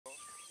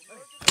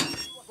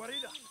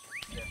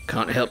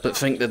Can't help but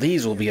think that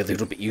these will be a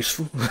little bit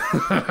useful. Yeah.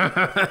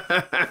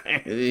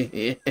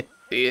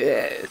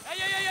 Hey!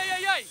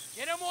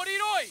 Quiero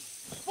morir hoy!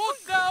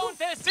 Put down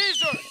the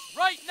scissors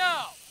right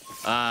now!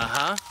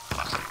 Uh-huh.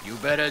 You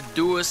better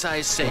do as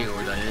I say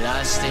or the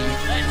last thing...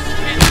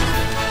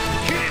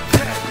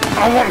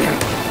 I want him!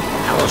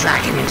 I will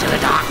drag him into the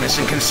darkness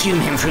and consume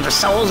him through the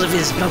soles of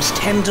his most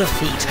tender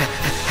feet.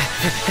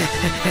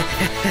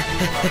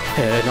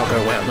 Not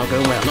going well, not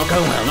going well, not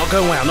going well, not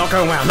going well, not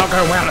going well, not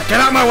going well.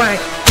 Get out of my way!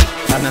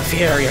 I'm a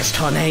furious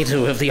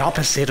tornado of the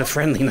opposite of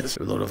friendliness.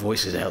 A lot of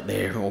voices out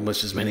there,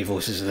 almost as many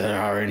voices as there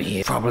are in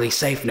here. Probably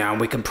safe now, and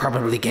we can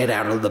probably get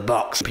out of the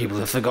box. People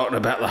have forgotten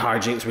about the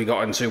hijinks we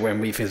got into when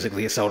we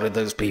physically assaulted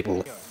those people.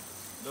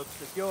 Looks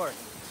secure.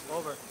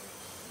 Over.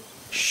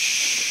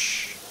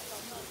 Shh.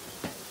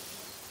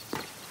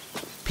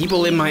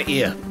 People in my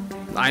ear.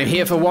 I'm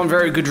here for one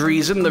very good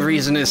reason. The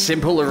reason is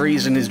simple, the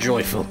reason is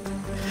joyful.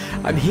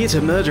 I'm here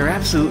to murder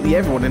absolutely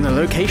everyone in the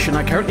location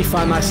I currently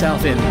find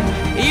myself in.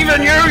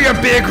 Even you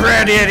big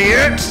red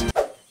idiot!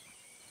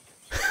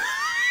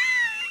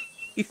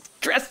 He's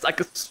dressed like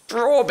a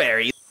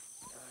strawberry.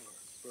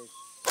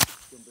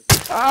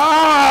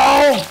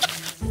 Oh!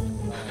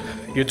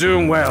 You're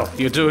doing well.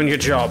 You're doing your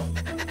job.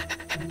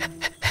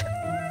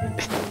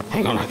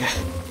 Hang on, I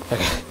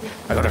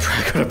got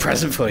a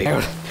present for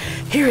you.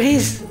 Here it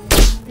is.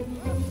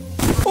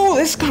 Oh,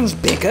 this gun's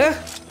bigger.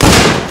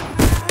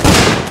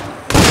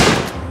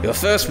 Your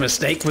first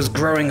mistake was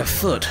growing a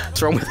foot.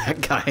 What's wrong with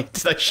that guy?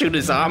 Did I shoot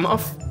his arm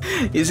off?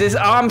 Is his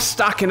arm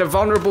stuck in a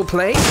vulnerable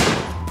place?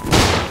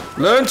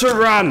 Learn to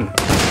run!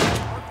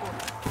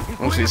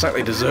 Honestly, it's like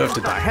they deserve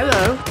to die.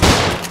 Hello!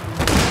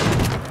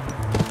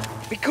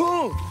 Be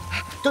cool!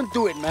 Don't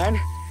do it, man.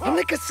 I'm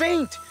like a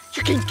saint.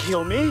 You can't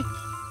kill me.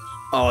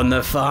 On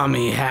the farm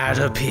he had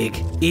a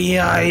pig.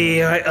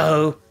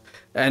 E-I-E-I-O.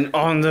 And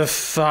on the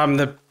farm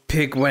the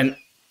pig went...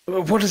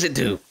 What does it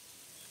do?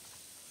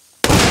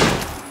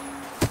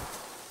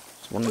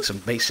 Wanting some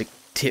basic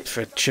tips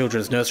for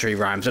children's nursery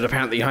rhymes that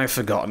apparently I've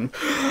forgotten.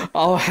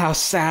 Oh, how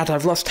sad.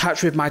 I've lost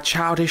touch with my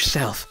childish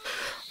self.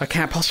 I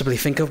can't possibly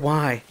think of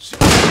why.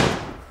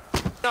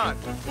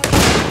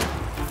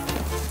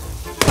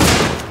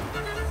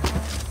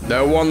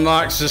 No one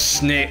likes a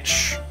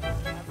snitch.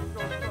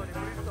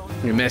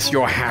 Unless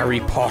you're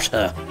Harry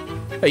Potter.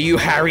 Are you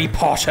Harry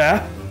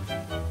Potter?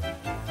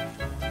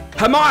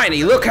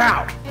 Hermione, look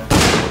out!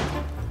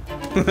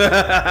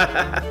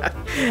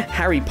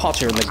 Harry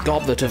Potter and the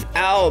Goblet of...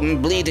 Ow,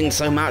 I'm bleeding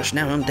so much,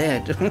 now I'm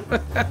dead.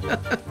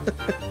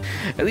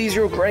 Are these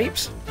your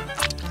grapes?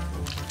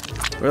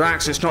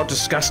 Relax, it's not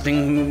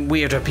disgusting.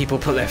 Weirder people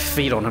put their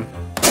feet on them.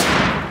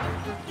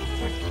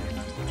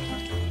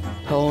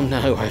 Oh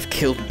no, I've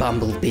killed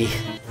Bumblebee.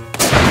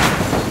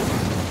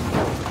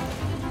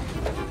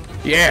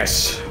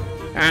 Yes,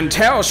 and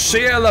tell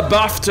Shia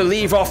LaBeouf to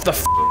leave off the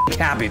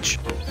cabbage.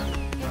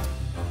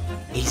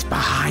 He's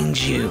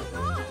behind you.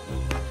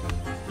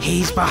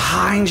 He's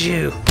behind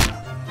you.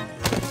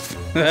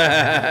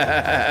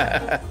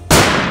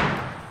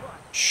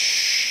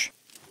 Shh.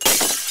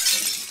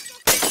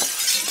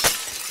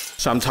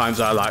 Sometimes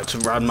I like to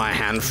run my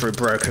hand through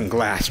broken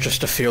glass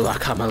just to feel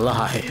like I'm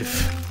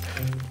alive.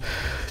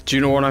 Do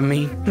you know what I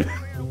mean?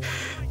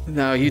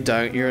 No, you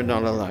don't. You're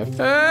not alive.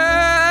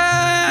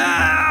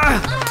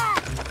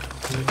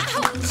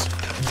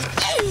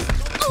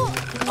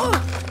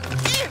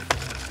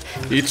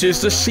 It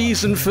is the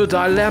season for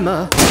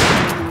dilemma.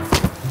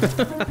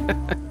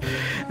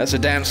 That's a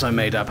dance I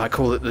made up. I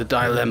call it the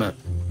dilemma.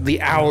 The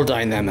owl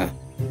dilemma.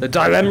 The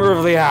dilemma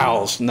of the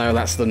owls. No,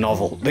 that's the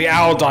novel. The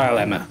owl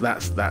dilemma.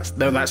 That's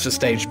the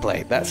stage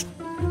play. That's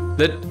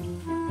the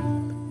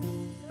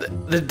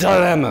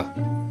dilemma.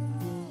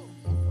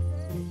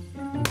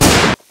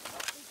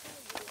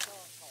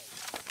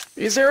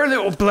 Is there a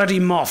little bloody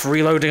moth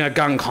reloading a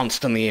gun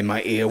constantly in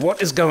my ear?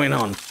 What is going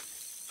on?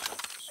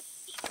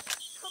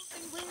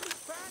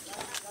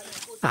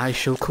 I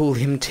shall call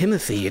him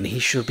Timothy, and he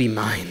shall be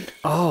mine.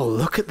 Oh,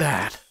 look at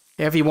that.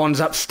 Everyone's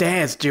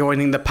upstairs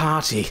joining the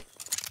party.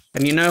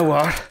 And you know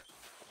what?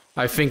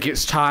 I think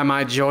it's time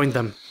I joined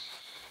them.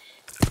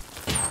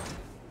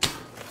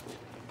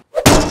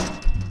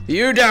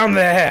 You down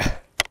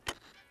there!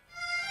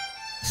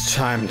 It's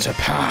time to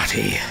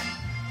party.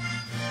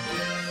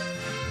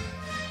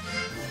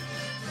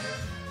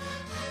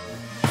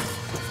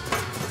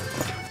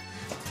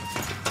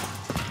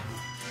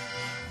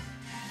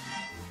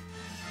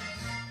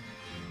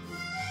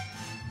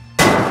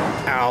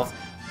 Ow.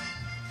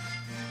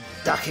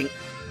 Ducking.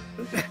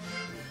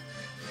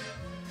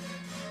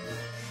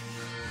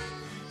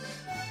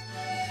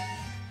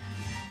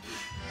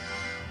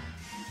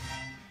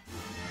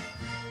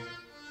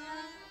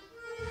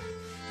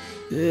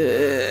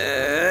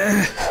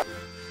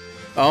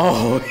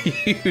 Oh,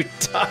 you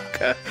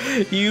ducker.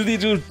 You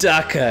little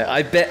ducker.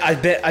 I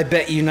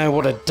bet you know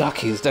what a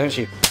duck is, don't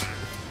you?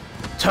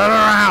 Turn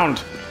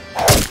around!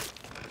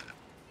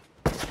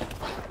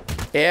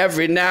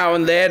 Every now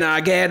and then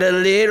I get a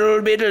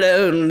little bit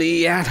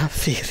lonely and I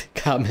feel it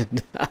coming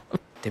down.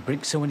 They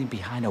bring someone in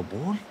behind a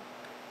wall?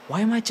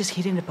 Why am I just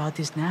hearing about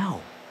this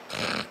now?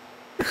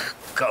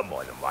 Come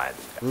on, man.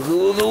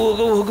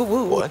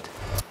 What?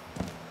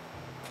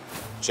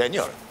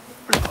 Senor.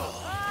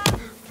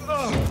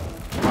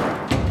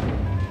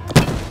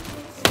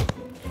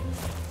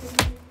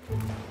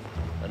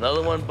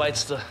 Another one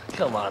bites the...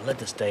 Come on, let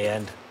this day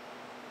end.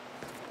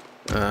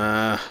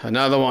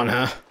 Another one,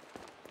 huh?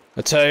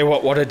 I tell you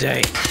what a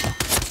day.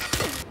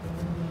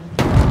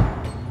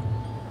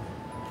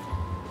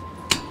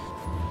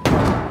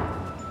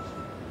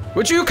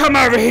 Would you come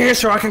over here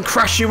so I can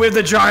crush you with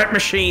the giant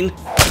machine?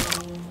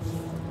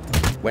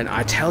 When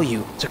I tell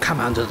you to come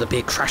under the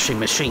big crushing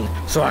machine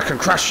so I can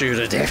crush you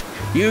to death,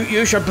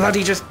 you should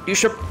bloody just, you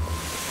should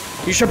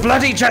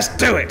bloody just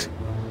do it.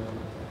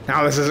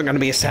 Now this isn't going to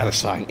be as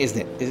satisfying,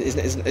 isn't it?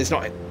 It's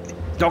not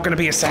going to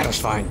be as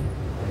satisfying.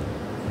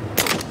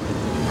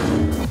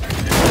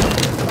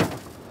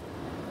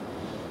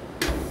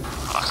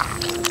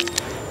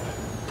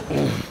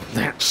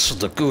 That's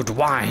the good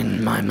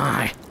wine,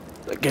 my.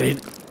 Get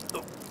it.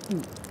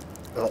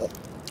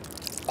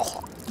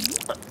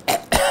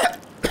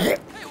 Hey,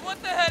 what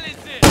the hell is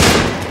this?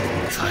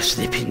 If I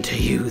slip into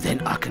you,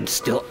 then I can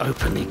still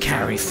openly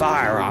carry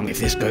firearm. If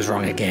this goes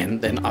wrong again,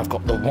 then I've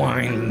got the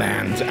wine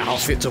man's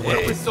outfit to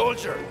work with.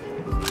 Soldier!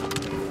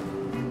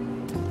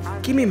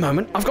 Give me a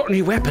moment. I've got a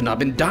new weapon I've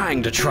been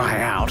dying to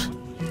try out.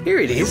 Here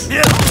it is.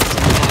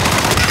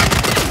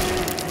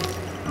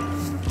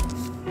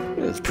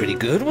 It was pretty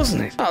good,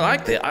 wasn't it? I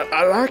liked it.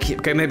 I like it.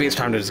 Okay, maybe it's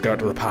time to just go out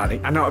to the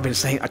party. I know I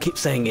keep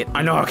saying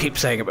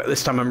it, but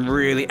this time I'm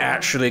really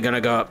actually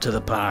gonna go up to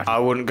the party. I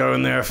wouldn't go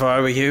in there if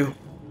I were you.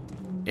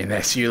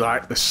 Unless you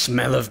like the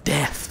smell of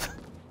death.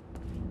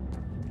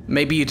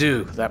 Maybe you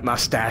do. That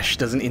mustache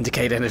doesn't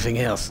indicate anything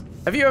else.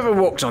 Have you ever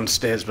walked on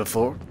stairs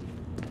before?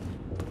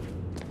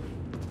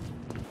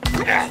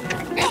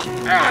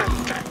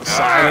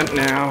 Silent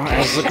now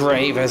as the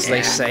grave, as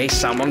they say.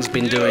 Someone's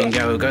been doing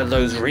yoga.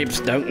 Those ribs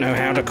don't know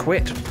how to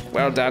quit.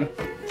 Well done.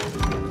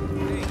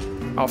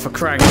 Oh, for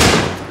crying.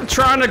 I'm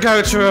trying to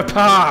go to a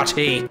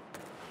party.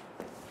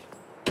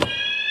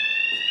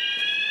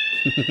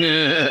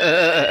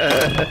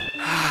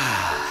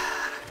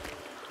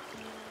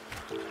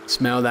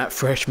 Smell that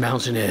fresh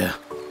mountain air.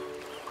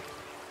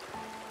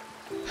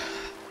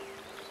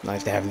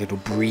 Nice to have a little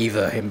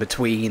breather in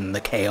between the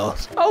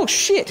chaos. Oh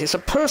shit, it's a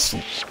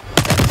person.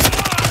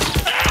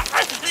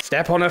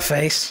 Step on her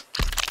face.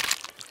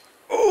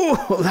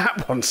 Oh,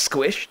 that one's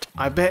squished.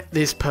 I bet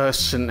this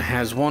person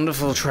has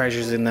wonderful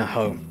treasures in their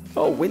home.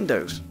 Oh,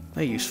 windows.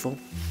 They're useful.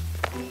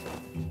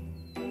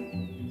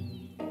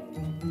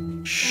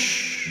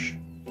 Shh.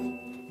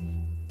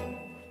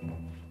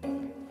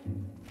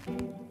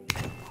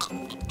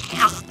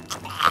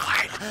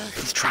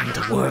 He's trying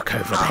to work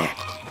over there.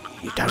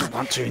 You don't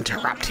want to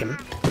interrupt him.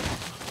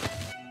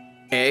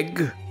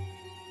 Egg.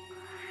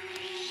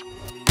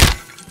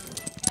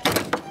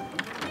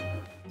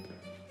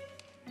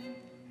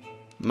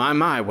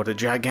 My, what a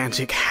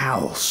gigantic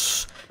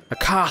house. A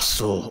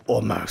castle,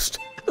 almost.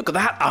 Look at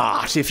that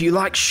art. If you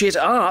like shit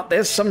art,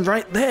 there's some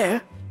right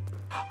there.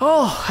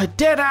 Oh, a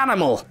dead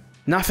animal.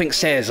 Nothing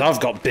says I've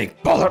got big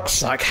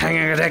bollocks like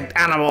hanging a dead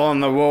animal on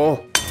the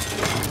wall.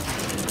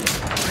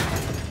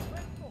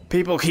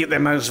 People keep their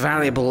most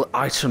valuable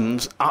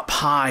items up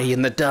high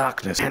in the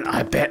darkness, and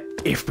I bet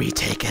if we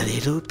take a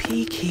little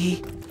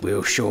peeky,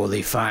 we'll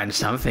surely find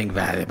something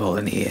valuable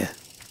in here.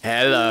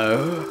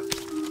 Hello.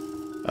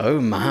 Oh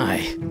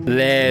my,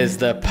 there's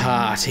the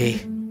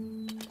party.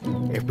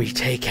 If we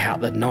take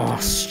out the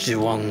nasty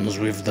ones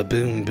with the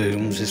boom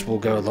booms, this will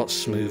go a lot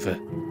smoother.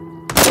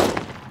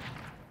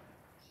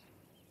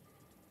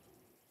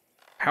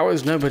 How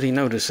is nobody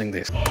noticing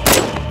this?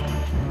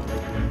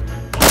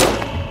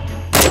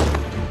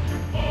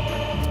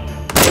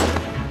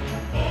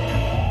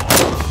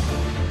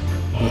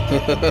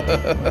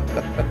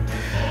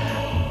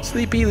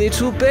 Sleepy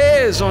little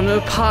bears on a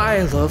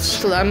pile of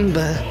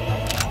slumber.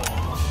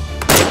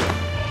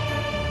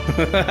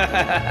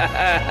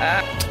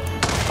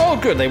 Oh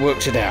good, they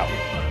worked it out.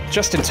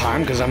 Just in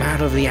time, because I'm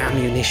out of the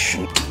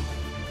ammunition.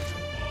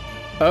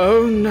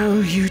 Oh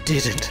no, you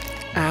didn't.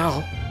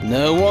 Ow.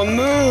 No one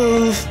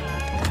move!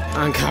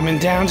 I'm coming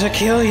down to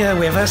kill you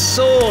with a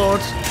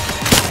sword!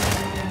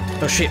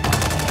 Oh shit.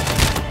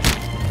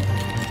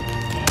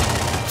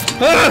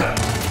 Ah!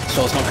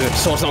 Sword's not good,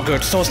 sword's not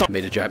good, sword's not— I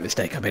made a giant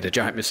mistake, I made a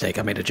giant mistake,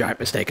 I made a giant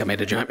mistake, I made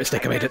a giant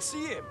mistake, I made it.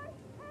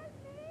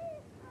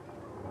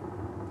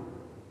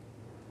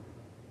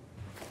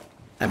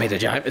 I made a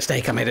giant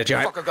mistake, I made a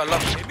giant—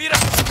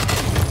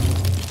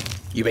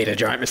 You made a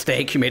giant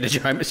mistake, you made a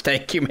giant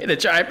mistake, you made a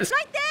giant mistake.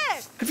 Right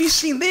there! Have you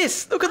seen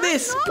this? Look at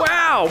this!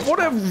 Wow,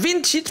 what a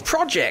vintage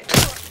project!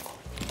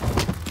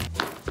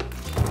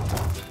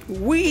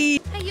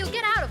 We— Hey, you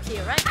get out of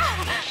here, right?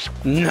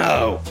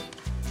 No!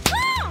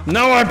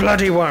 No, I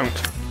bloody won't!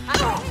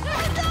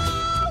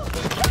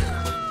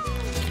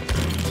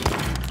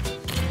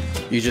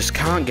 You just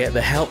can't get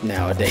the help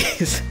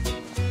nowadays.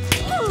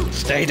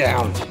 Stay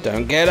down.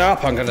 Don't get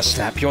up. I'm gonna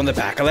slap you on the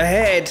back of the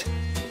head.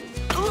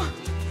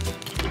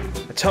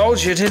 I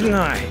told you, didn't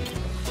I?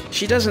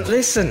 She doesn't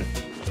listen.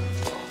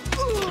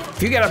 If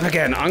you get up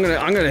again, I'm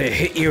gonna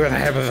hit you in the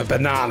head with a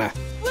banana.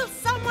 Will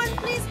someone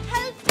please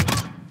help?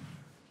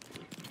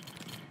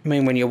 I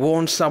mean, when you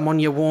warn someone,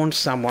 you warn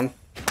someone.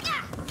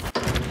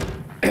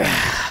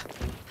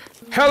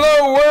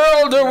 Hello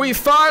world, are we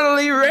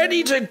finally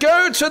ready to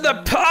go to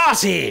the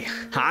party?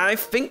 I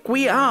think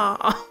we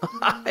are.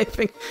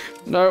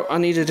 No, I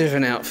need a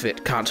different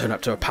outfit. Can't turn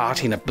up to a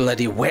party in a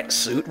bloody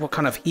wetsuit. What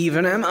kind of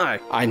heathen am I?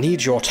 I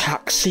need your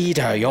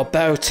tuxedo, your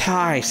bow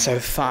tie, so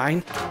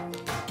fine.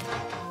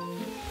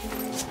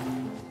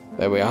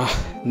 There we are.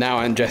 Now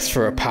I'm dressed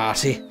for a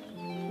party.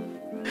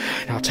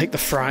 And I'll take the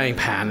frying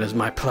pan as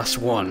my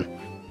 +1.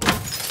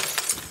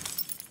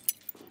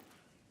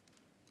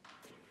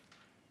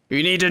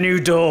 You need a new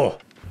door.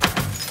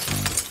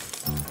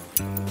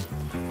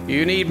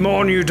 You need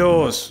more new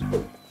doors.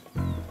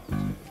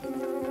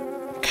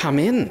 Come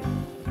in.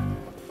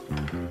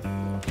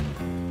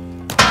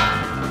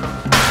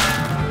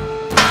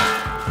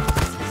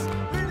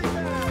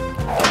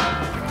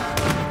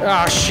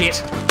 Ah,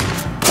 shit.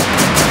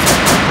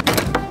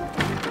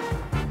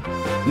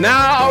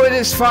 Now it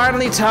is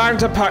finally time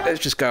to party.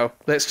 Let's just go.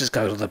 Let's just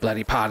go to the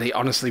bloody party.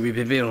 Honestly, we've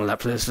been building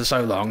up for this for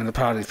so long, and the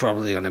party's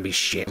probably gonna be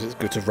shit. It's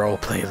good to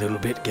roleplay a little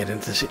bit, get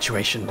into the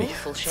situation, be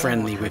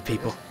friendly with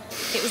people.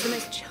 It was the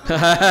most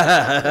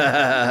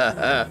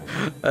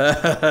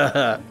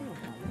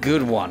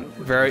Good one.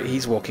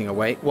 He's walking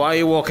away. Why are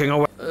you walking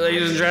away?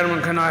 Ladies and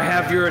gentlemen, can I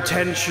have your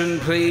attention,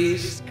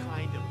 please?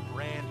 Kind of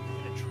brand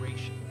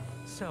penetration.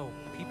 So,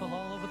 people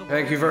all over the world.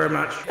 Thank you very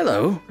much.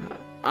 Hello.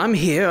 I'm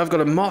here, I've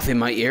got a moth in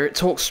my ear, it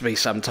talks to me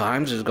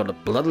sometimes, it's got a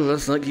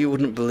bloodless like you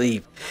wouldn't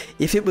believe.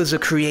 If it was a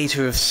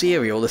creator of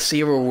cereal, the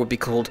cereal would be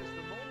called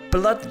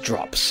Blood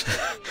Drops.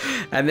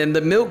 And then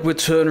the milk would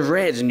turn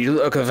red and you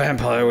look like a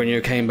vampire when you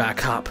came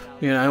back up.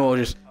 You know, or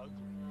just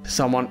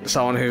someone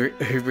who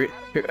do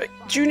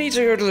you need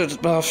to go to the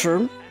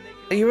bathroom?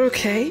 Are you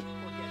okay?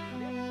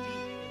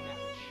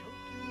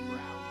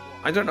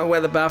 I don't know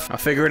where the bathroom... I'll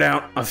figure it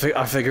out, I'll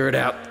figure it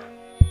out.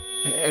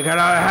 Can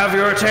I have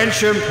your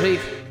attention, please?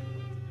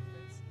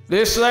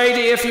 This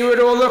lady, if you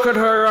would all look at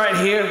her right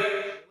here,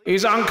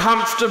 is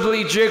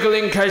uncomfortably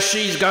jiggling because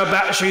she's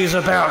about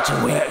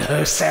to wet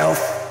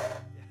herself.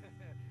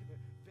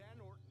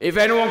 If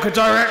anyone could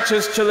direct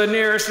us to the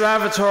nearest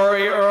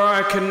lavatory, or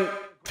I can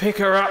pick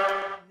her up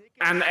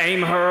and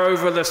aim her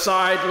over the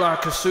side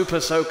like a Super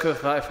Soaker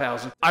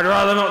 5000. I'd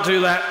rather not do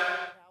that.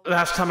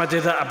 Last time I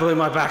did that, I blew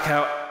my back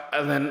out,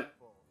 and then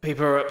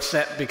people are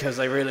upset because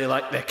they really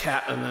like their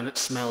cat, and then it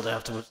smelled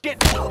afterwards.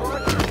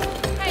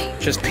 Hey,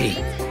 Just pee.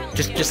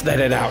 Just let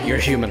it out. You're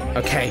human,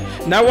 okay?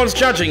 No one's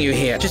judging you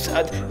here. Just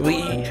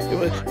we can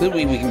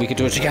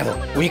do it together.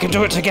 We can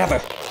do it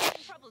together.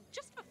 trouble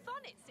just for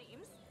fun, it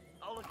seems.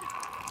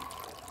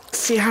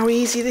 See how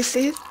easy this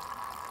is?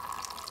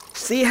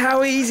 See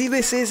how easy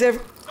this is?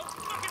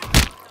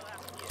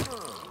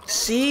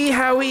 See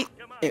how I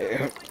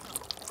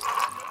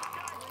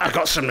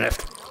got some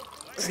left.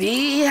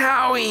 See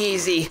how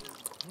easy?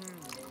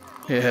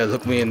 Yeah,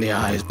 look me in the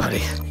eyes,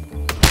 buddy.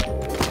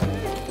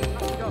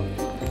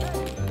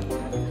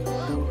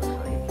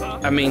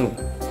 I mean,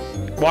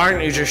 why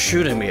aren't you just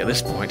shooting me at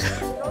this point?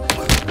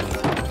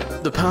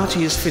 The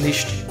party is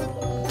finished.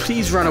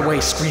 Please run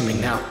away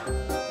screaming now.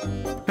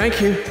 Thank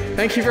you.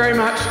 Thank you very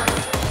much.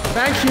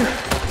 Thank you.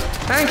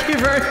 Thank you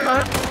very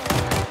much.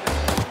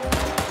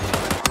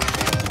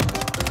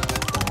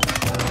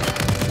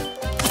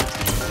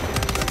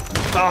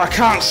 Oh, I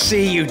can't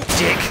see you,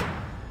 dick.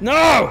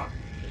 No!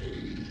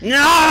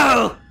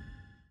 No!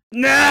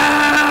 No!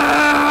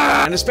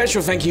 And a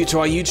special thank you to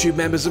our YouTube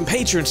members and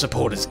Patreon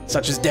supporters,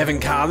 such as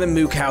Devin Carlin,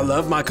 Moo Cow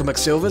Love, Michael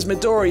McSilvers,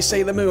 Midori,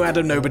 Sailor Moo,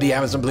 Adam Nobody,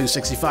 Amazon Blue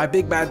 65,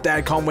 Big Bad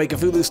Dad, Conway,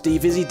 Cthulhu,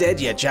 Steve, Izzy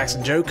Dead Yet,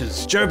 Jackson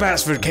Jokers, Joe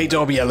Batsford, Kate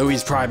Dobby,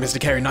 Louise Prime, Mr.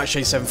 Kerry,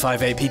 Nightshade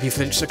 758, PP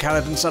Flinch, Sir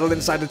Caledon, Subtle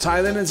Insider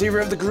Thailand, and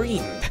Zero of the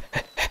Green.